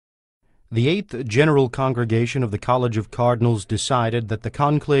The Eighth General Congregation of the College of Cardinals decided that the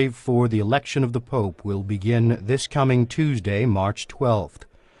conclave for the election of the Pope will begin this coming Tuesday, March 12th.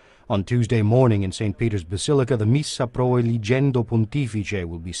 On Tuesday morning in St. Peter's Basilica, the Missa pro eligendo pontifice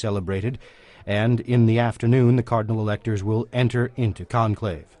will be celebrated, and in the afternoon the cardinal electors will enter into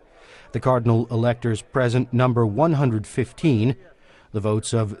conclave. The cardinal electors present number 115. The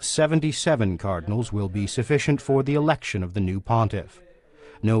votes of 77 cardinals will be sufficient for the election of the new pontiff.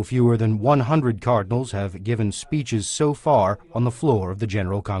 No fewer than 100 cardinals have given speeches so far on the floor of the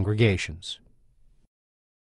general congregations.